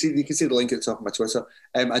 You can see the link at the top of my Twitter.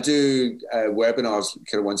 I do webinars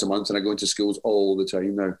kind of once a month, and I go into schools all the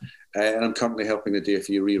time now. And I'm currently helping the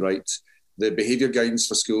DFE rewrite the behaviour guidance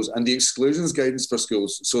for schools and the exclusions guidance for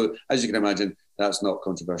schools. So as you can imagine, that's not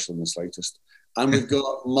controversial in the slightest. And we've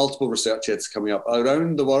got multiple research hits coming up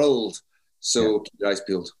around the world. So keep your eyes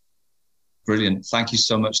peeled. Brilliant. Thank you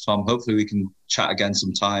so much, Tom. Hopefully we can chat again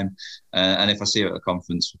sometime. And if I see you at a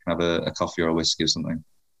conference, we can have a coffee or a whiskey or something.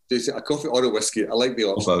 A coffee or a whiskey. I like the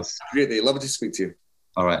option. Or both. Great day. Lovely to speak to you.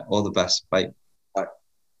 All right. All the best. Bye.